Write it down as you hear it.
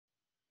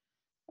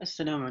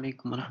Assalamu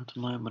alaikum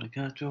warahmatullahi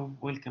wabarakatuh.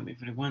 Welcome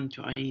everyone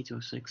to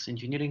IE26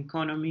 Engineering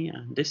Economy,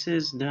 and this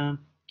is the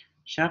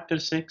Chapter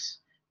 6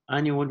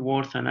 Annual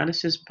Worth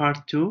Analysis Part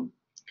 2.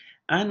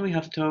 And we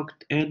have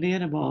talked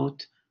earlier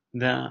about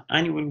the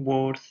annual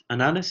worth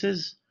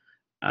analysis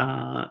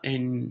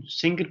in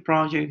single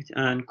project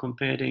and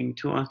comparing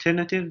two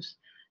alternatives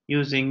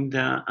using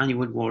the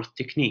annual worth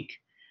technique.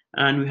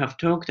 And we have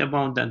talked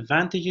about the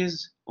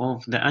advantages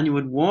of the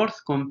annual worth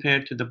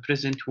compared to the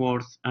present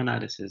worth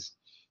analysis.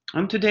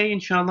 And today,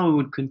 inshallah, we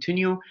will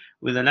continue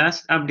with the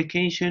last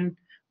application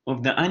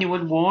of the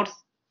annual worth,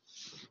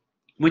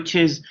 which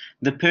is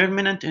the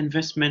permanent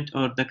investment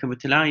or the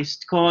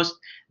capitalized cost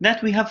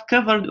that we have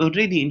covered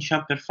already in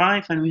chapter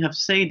 5, and we have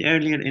said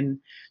earlier in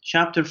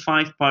chapter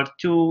 5 part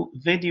 2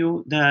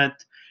 video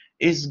that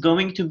is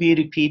going to be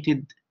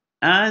repeated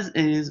as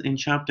is in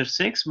chapter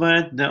 6,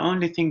 but the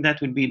only thing that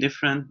will be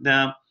different,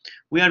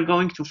 we are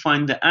going to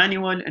find the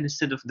annual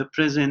instead of the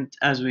present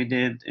as we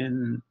did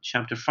in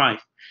chapter 5.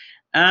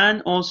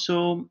 And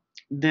also,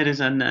 there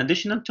is an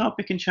additional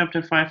topic in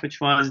chapter 5,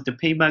 which was the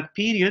payback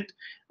period.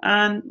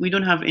 And we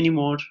don't have any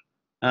more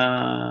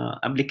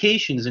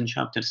applications in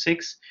chapter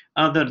 6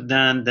 other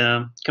than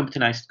the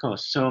capitalized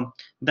cost. So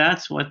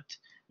that's what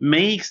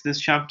makes this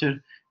chapter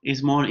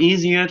is more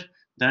easier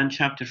than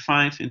chapter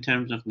 5 in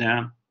terms of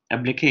the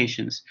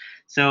applications.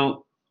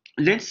 So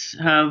let's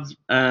have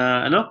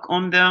a look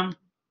on the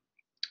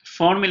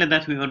formula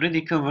that we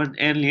already covered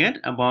earlier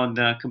about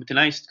the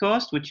capitalized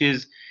cost, which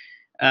is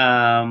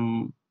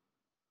um,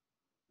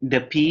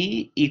 the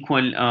P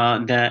equal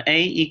the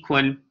A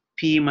equal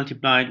P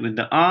multiplied with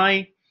the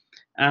I,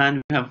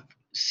 and we have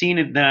seen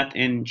it that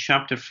in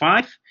chapter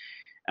 5.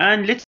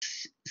 And let's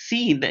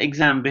see the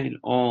example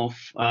of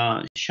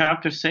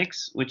chapter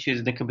 6, which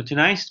is the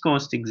capitalized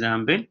cost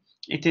example.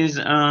 It is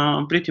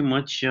pretty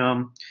much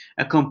a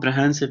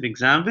comprehensive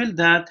example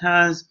that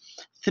has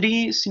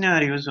three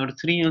scenarios or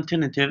three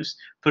alternatives: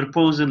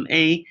 proposal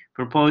A,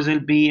 proposal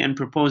B, and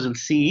proposal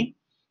C.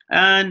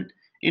 And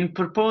in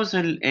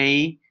proposal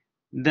A,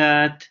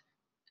 that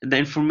the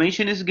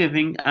information is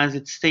giving, as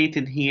it's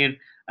stated here,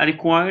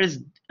 requires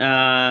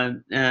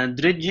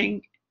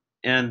dredging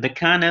the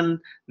canal.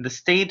 The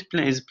state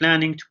is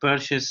planning to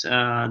purchase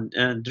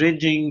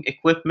dredging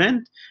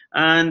equipment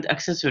and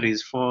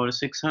accessories for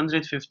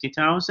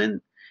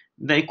 650,000.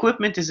 The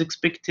equipment is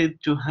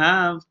expected to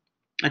have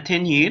a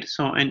 10 year,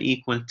 so n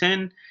equal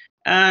 10,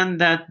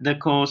 and that the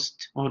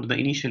cost or the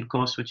initial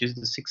cost, which is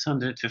the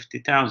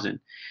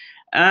 650,000.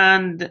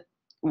 And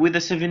with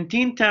a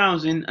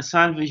 17,000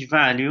 salvage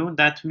value,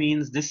 that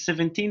means this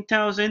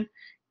 17,000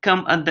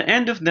 come at the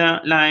end of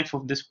the life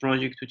of this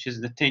project, which is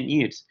the 10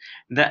 years.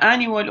 The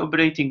annual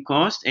operating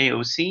cost,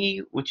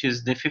 AOC, which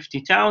is the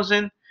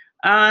 50,000,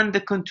 and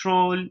the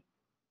control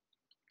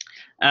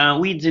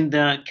weeds in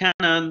the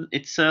canal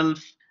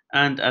itself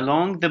and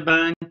along the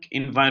bank,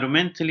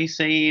 environmentally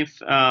safe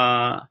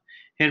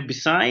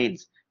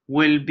herbicides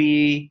will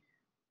be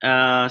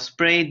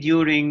sprayed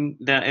during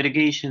the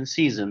irrigation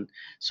season.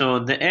 So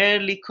the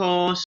early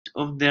cost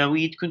of the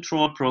weed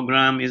control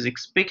program is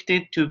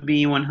expected to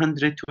be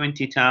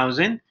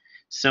 120,000.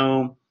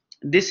 So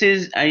this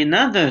is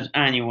another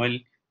annual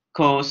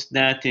cost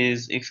that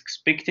is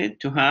expected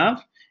to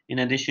have in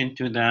addition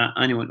to the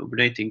annual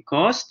operating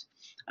cost.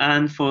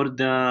 And for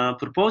the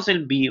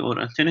proposal B or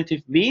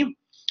alternative B,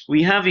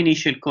 we have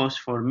initial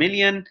cost for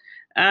million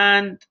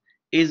and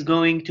is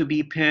going to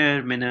be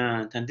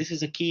permanent. And this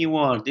is a key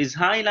word, is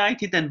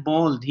highlighted and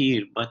bold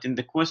here, but in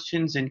the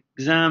questions and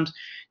exams,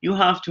 you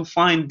have to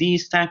find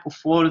these type of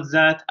words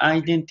that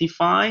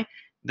identify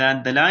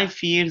that the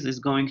life years is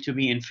going to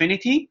be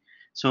infinity.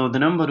 So the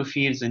number of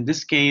years in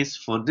this case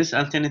for this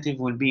alternative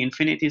will be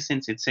infinity,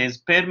 since it says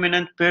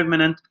permanent.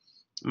 Permanent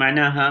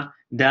معناها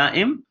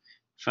دائم.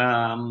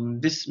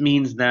 This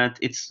means that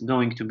it's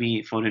going to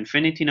be for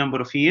infinity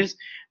number of years,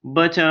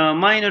 but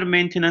minor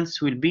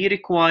maintenance will be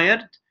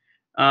required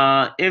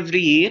every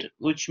year,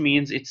 which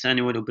means its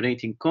annual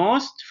operating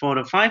cost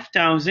for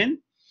 5,000,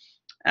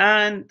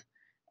 and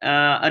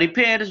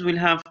repairs will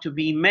have to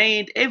be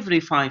made every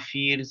 5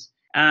 years,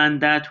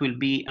 and that will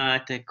be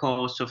at a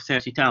cost of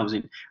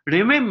 30,000.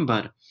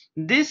 Remember,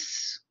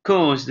 this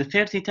cost, the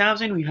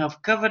 30,000, we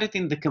have covered it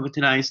in the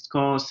capitalized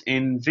cost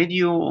in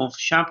video of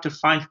chapter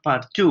 5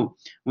 part 2,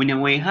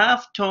 when we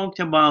have talked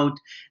about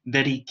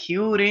the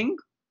recurring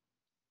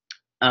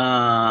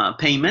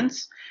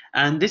payments,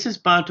 and this is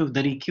part of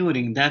the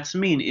recurring. That's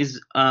mean is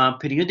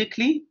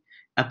periodically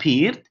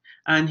appeared,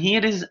 and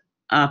here is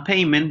a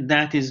payment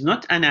that is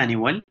not an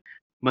annual,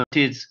 but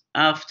is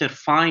after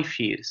 5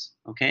 years.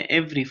 Okay,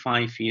 every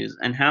 5 years.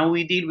 And how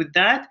we deal with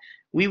that?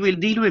 We will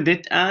deal with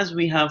it as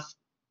we have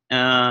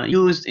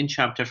used in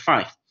chapter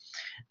 5.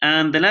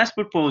 And the last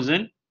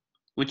proposal,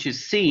 which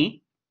is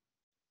C,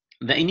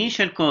 the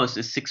initial cost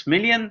is 6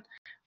 million,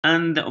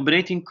 and the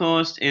operating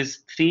cost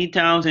is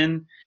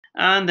 3,000,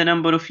 and the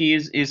number of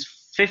years is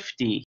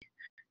 50.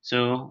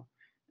 So,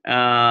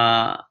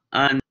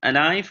 and a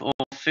life of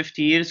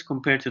 50 years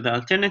compared to the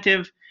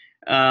alternative.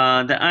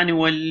 the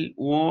annual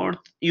worth,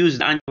 use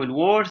the annual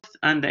worth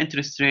and the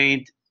interest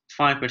rate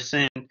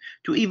 5%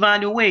 to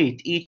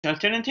evaluate each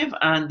alternative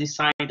and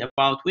decide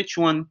about which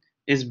one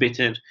is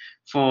better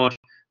for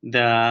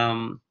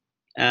the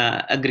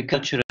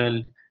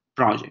agricultural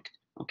project.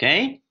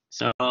 Okay,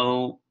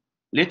 so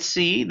let's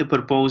see the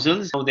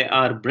proposals, how they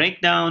are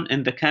breakdown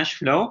in the cash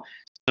flow.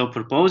 So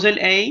proposal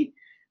A,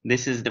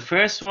 this is the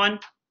first one,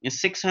 is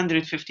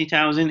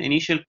 650,000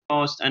 initial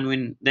cost,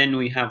 and then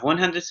we have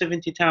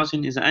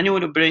 170,000 is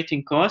annual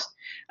operating cost,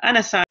 and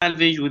a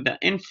salvage with the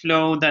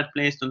inflow that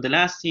placed on the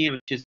last year,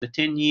 which is the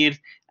 10 years,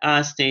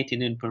 as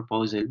stated in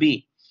proposal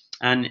B.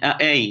 And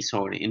A,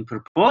 sorry, in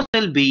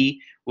proposal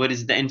B, where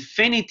is the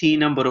infinity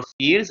number of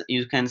years,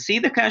 you can see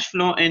the cash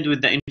flow end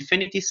with the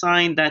infinity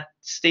sign that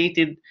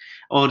stated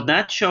or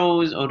that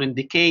shows or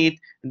indicate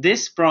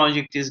this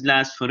project is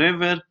last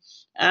forever,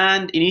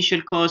 and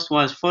initial cost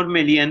was 4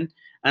 million,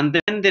 and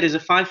then there is a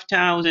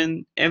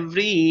 5,000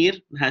 every year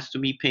has to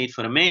be paid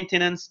for a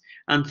maintenance,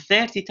 and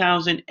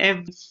 30,000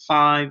 every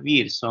 5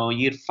 years. So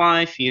year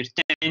 5, year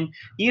 10,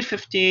 year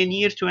 15,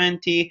 year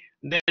 20,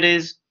 there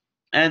is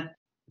a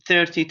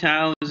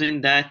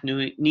 30,000 that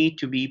need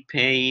to be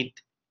paid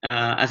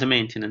as a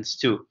maintenance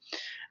too.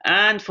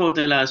 And for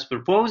the last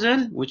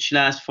proposal, which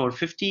lasts for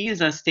 50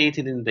 years, as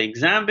stated in the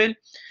example,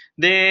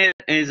 there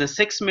is a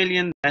 6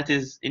 million that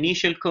is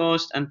initial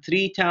cost, and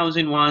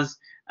 3,000 was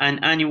an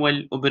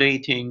annual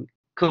operating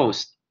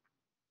cost.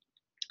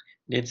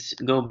 Let's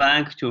go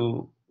back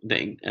to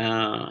the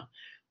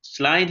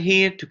slide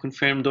here to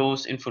confirm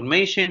those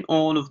information,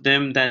 all of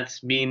them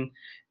that's been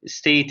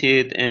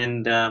stated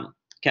in the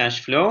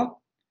cash flow.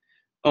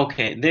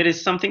 Okay, there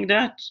is something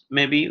that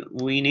maybe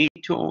we need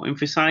to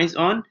emphasize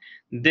on.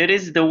 There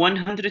is the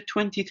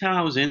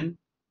 120,000,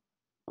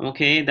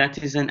 okay, that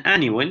is an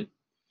annual.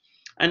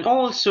 And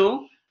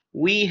also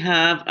we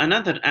have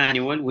another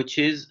annual, which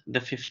is the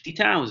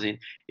 50,000.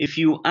 If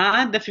you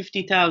add the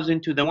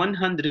 50,000 to the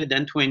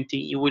 120,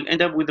 you will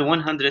end up with the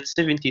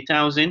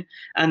 170,000.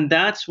 And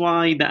that's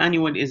why the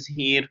annual is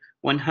here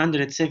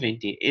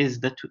 170, is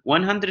the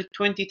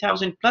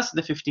 120,000 plus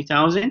the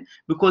 50,000,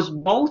 because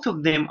both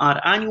of them are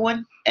annual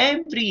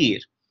every year.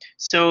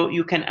 So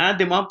you can add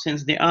them up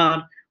since they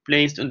are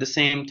placed on the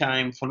same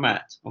time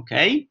format,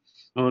 okay,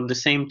 or the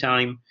same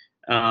time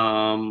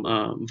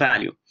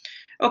value.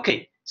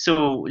 Okay,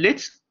 so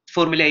let's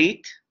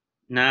formulate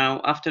now.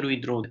 After we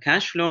draw the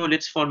cash flow,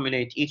 let's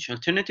formulate each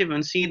alternative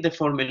and see the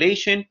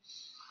formulation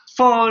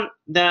for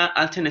the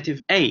alternative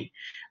A.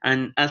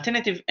 And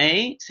alternative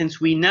A,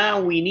 since we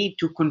need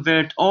to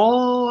convert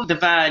all the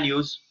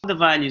values,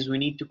 we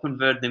need to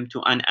convert them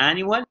to an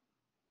annual,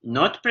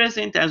 not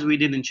present as we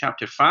did in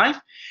chapter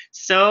 5.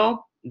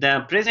 So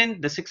the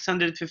present, the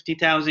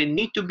 650,000,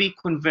 need to be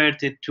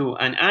converted to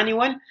an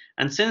annual,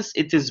 and since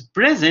it is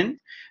present,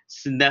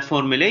 the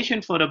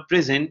formulation for a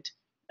present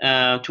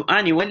to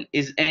annual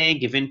is A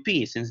given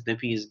P. Since the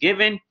P is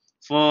given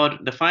for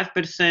the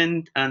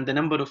 5% and the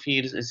number of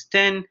years is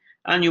 10,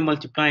 and you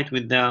multiply it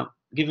with the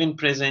given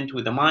present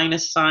with a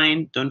minus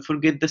sign. Don't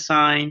forget the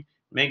sign.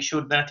 Make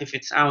sure that if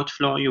it's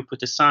outflow, you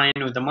put a sign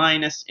with a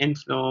minus,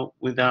 inflow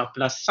with a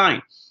plus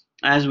sign.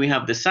 As we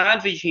have the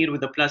salvage here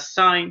with a plus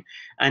sign,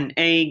 and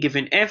A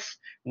given F.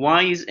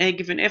 Why is A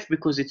given F?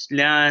 Because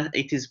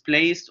it is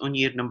placed on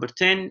year number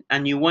 10,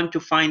 and you want to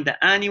find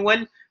the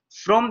annual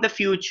from the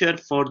future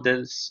for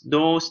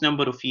those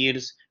number of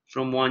years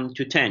from 1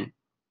 to 10.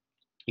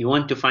 You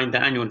want to find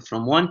the annual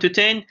from 1 to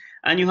 10,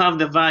 and you have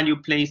the value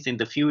placed in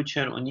the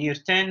future on year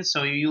 10,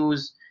 so you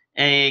use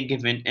A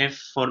given F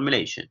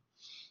formulation.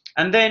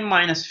 And then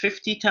minus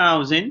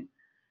 50,000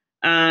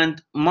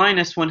 and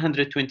minus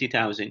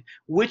 120,000,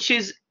 which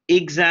is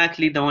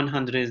exactly the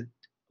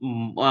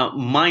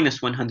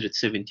minus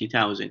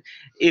 170,000.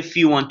 If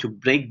you want to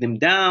break them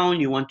down,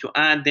 you want to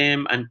add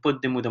them and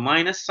put them with a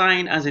minus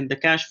sign, as in the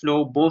cash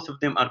flow, both of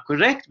them are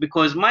correct,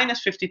 because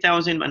minus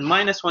 50,000 and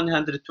minus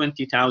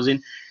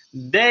 120,000,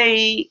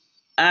 they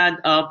add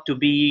up to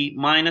be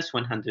minus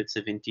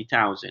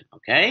 170,000.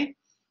 Okay,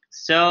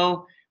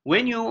 so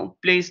when you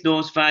place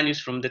those values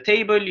from the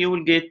table, you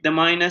will get the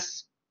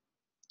minus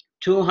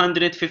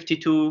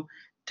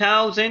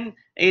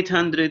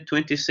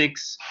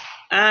 252,826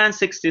 and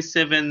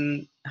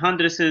 67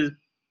 hundredths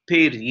per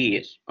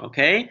year.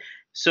 Okay,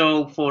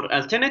 so for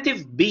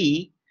alternative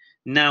B,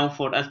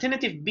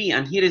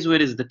 and here is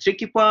where is the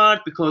tricky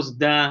part, because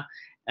the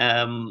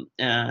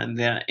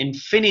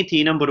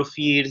infinity number of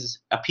years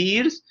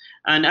appears,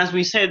 and as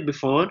we said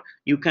before,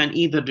 you can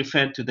either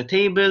refer to the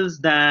tables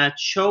that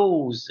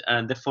shows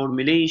the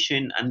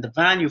formulation and the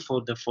value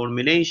for the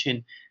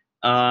formulation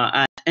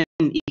at n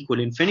equal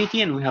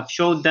infinity, and we have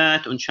showed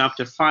that on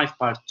chapter 5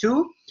 part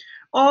 2,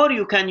 or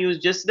you can use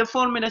just the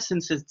formula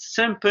since it's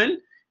simple,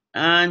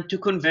 and to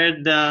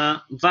convert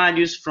the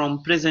values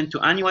from present to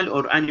annual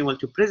or annual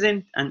to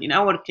present. And in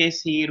our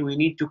case here, we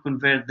need to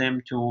convert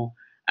them to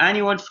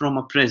annual from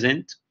a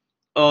present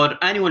or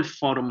annual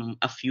from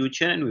a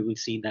future, and we will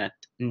see that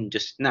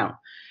just now.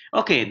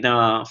 Okay,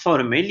 the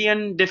 4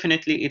 million,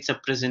 definitely it's a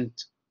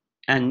present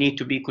and need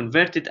to be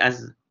converted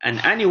as an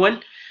annual.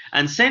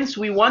 And since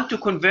we want to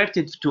convert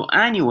it to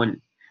annual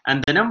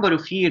and the number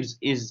of years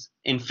is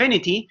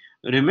infinity,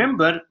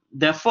 remember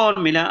the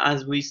formula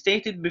as we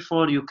stated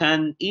before. You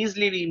can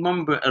easily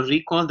remember or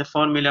recall the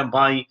formula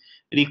by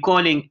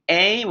recalling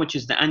A, which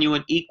is the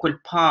annual, equal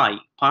pi.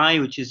 Pi,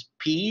 which is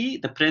P,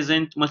 the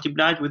present,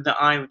 multiplied with the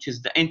I, which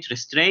is the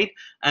interest rate.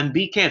 And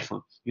be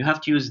careful, you have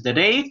to use the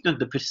rate, not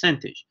the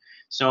percentage.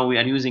 So we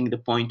are using the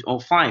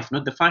 0.05,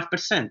 not the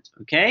 5%,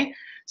 okay?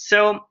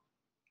 So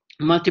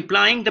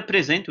multiplying the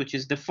present, which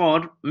is the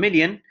 4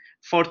 million,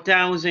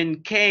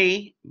 4,000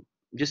 K,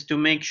 just to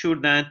make sure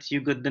that you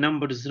got the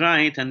numbers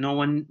right and no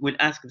one will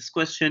ask this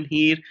question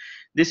here.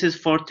 This is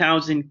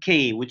 4,000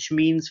 K, which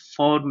means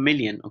 4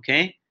 million,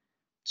 okay?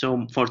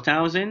 So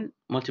 4,000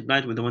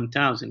 multiplied with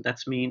 1,000, that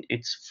means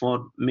it's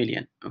 4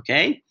 million,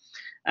 okay?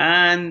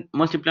 And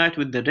multiplied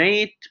with the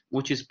rate,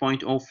 which is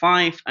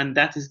 0.05, and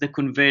that is the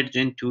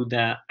conversion to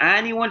the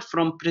annual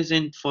from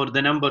present for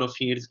the number of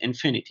years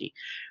infinity.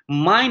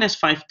 Minus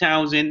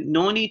 5,000,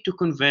 no need to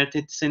convert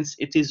it since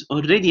it is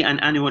already an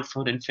annual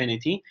for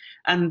infinity.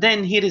 And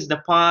then here is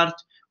the part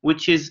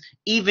which is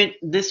even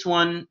this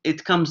one,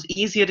 it comes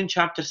easier in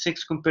chapter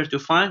 6 compared to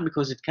 5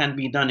 because it can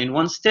be done in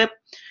one step,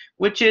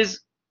 which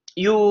is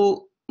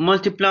you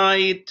multiply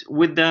it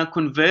with the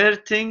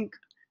converting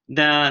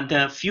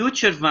the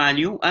future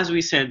value. As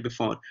we said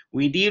before,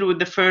 we deal with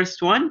the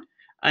first one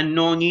and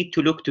no need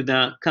to look to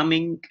the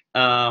coming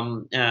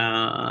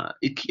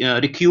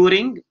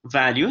recurring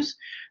values.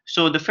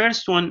 So the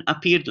first one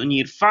appeared on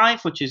year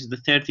 5, which is the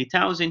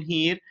 30,000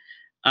 here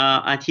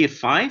at year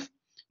 5.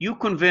 You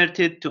convert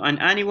it to an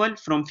annual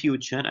from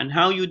future. And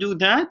how you do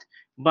that?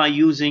 By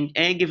using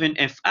A given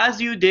F, as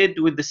you did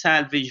with the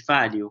salvage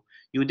value.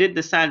 You did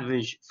the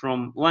salvage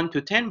from 1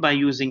 to 10 by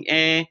using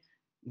A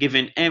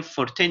given F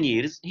for 10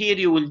 years. Here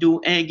you will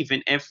do A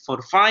given F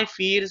for 5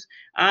 years,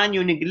 and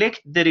you neglect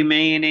the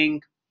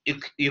remaining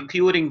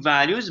occurring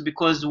values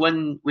because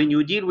when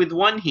you deal with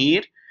one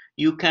here,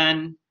 you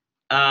can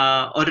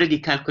already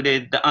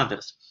calculate the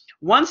others.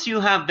 Once you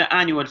have the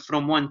annual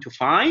from 1 to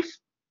 5,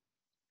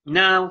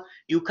 now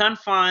you can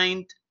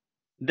find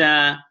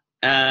the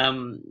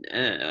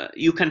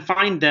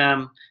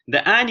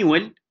the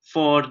annual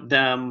for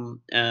the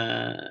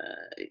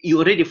you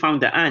already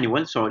found the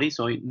annual, sorry,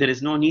 so there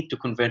is no need to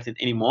convert it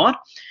anymore.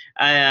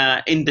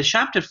 In the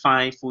chapter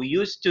 5 we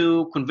used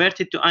to convert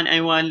it to an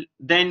annual,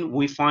 then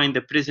we find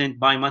the present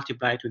by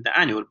multiply it with the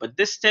annual. But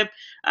this step,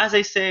 as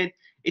I said,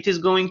 it is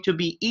going to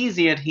be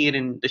easier here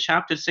in the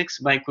chapter 6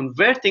 by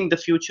converting the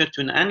future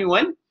to an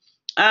annual,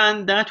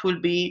 and that will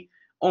be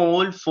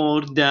all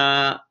for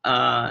the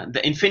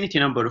infinity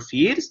number of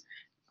years.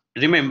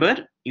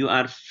 Remember, you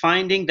are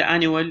finding the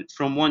annual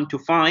from 1 to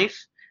 5,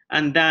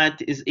 and that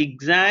is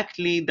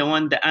exactly the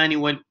one the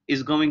annual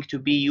is going to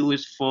be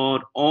used for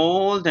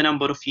all the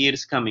number of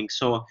years coming.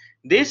 So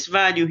this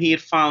value here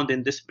found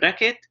in this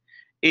bracket,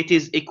 it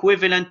is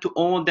equivalent to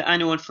all the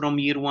annual from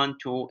year 1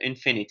 to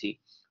infinity,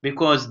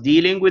 because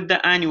dealing with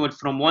the annual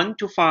from 1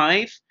 to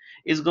 5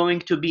 is going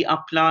to be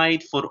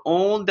applied for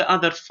all the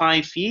other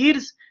 5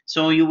 years.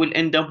 So you will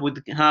end up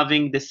with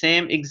having the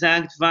same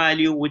exact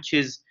value, which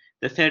is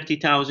the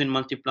 30,000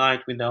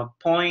 multiplied with a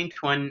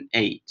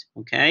 0.18,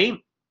 okay?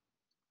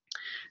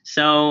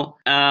 So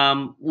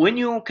when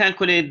you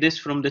calculate this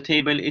from the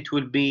table, it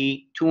will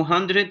be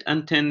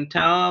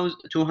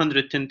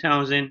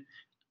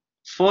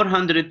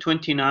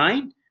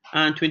 210,429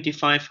 and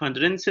 25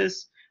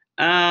 hundredths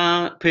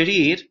per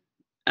year.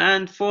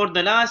 And for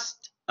the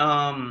last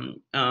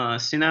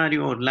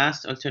scenario or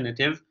last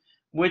alternative,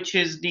 which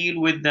is deal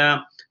with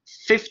the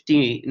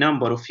 50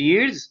 number of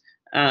years,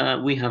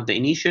 we have the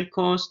initial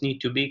cost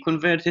need to be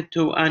converted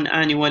to an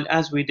annual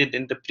as we did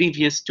in the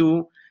previous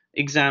two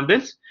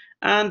examples,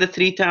 and the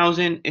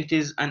 3,000, it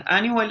is an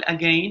annual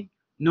again,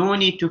 no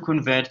need to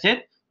convert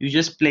it, you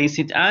just place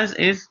it as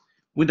is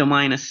with a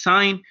minus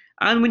sign.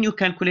 And when you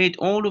calculate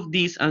all of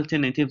these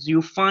alternatives,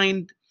 you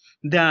find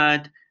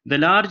that the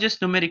largest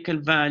numerical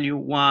value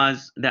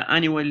was the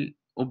annual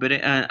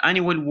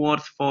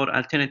worth for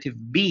alternative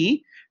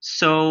B.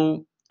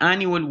 So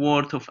annual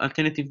worth of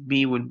alternative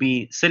B will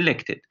be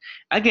selected.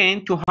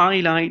 Again, to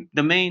highlight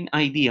the main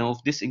idea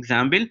of this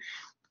example,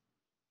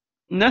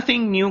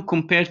 nothing new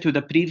compared to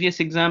the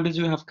previous examples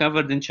we have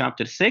covered in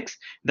chapter 6.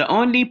 The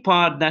only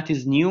part that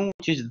is new,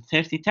 which is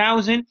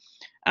 30,000,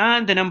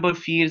 and the number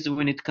of years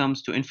when it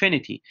comes to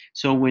infinity.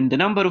 So when the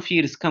number of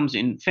years comes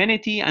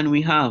infinity and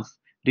we have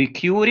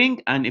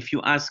recurring, and if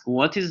you ask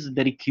what is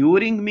the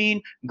recurring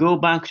mean, go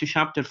back to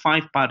chapter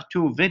 5 part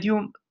 2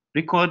 video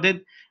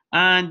recorded,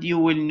 and you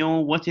will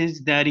know what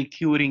is the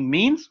recurring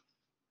means.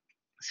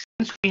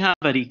 Since we have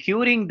a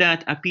recurring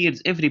that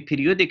appears every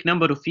periodic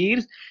number of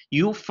years,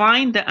 you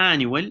find the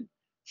annual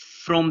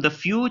from the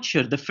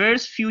future, the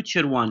first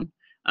future one,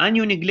 and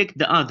you neglect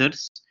the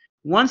others.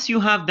 Once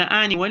you have the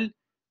annual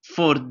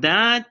for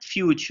that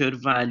future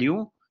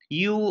value,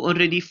 you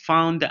already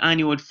found the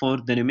annual for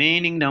the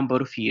remaining number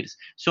of years.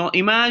 So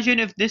imagine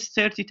if this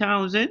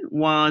 30,000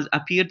 was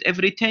appeared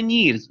every 10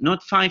 years,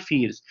 not 5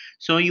 years.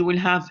 So you will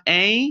have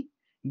A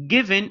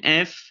given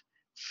if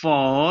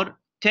for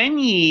 10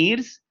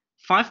 years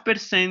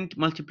 5%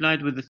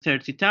 multiplied with the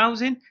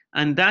 30,000,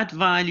 and that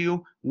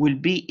value will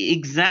be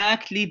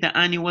exactly the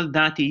annual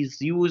that is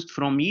used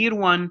from year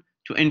 1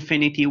 to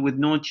infinity with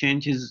no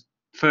changes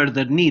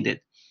further needed.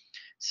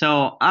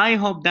 So I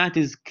hope that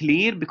is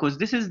clear, because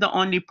this is the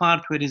only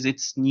part where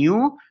it's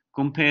new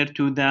compared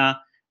to the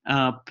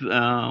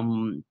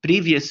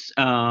previous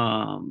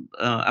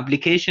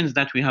applications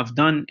that we have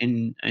done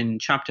in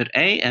chapter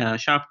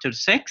chapter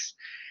 6.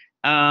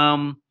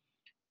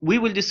 We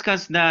will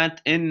discuss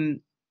that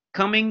in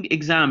coming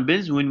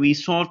examples when we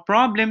solve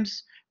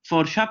problems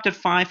for chapter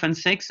 5 and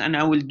 6, and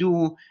I will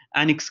do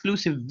an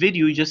exclusive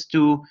video just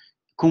to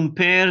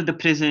compare the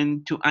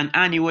present to an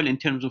annual in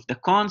terms of the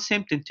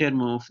concept, in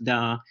terms of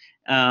the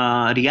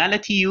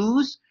reality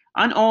use,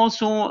 and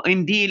also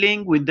in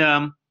dealing with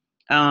the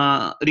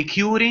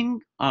recurring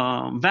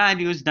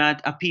values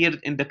that appeared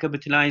in the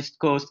capitalized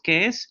cost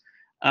case.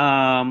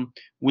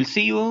 We'll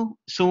see you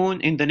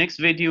soon in the next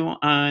video,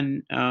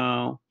 and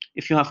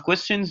if you have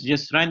questions,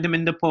 just write them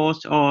in the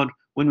post or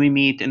when we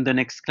meet in the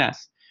next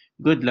class.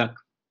 Good luck.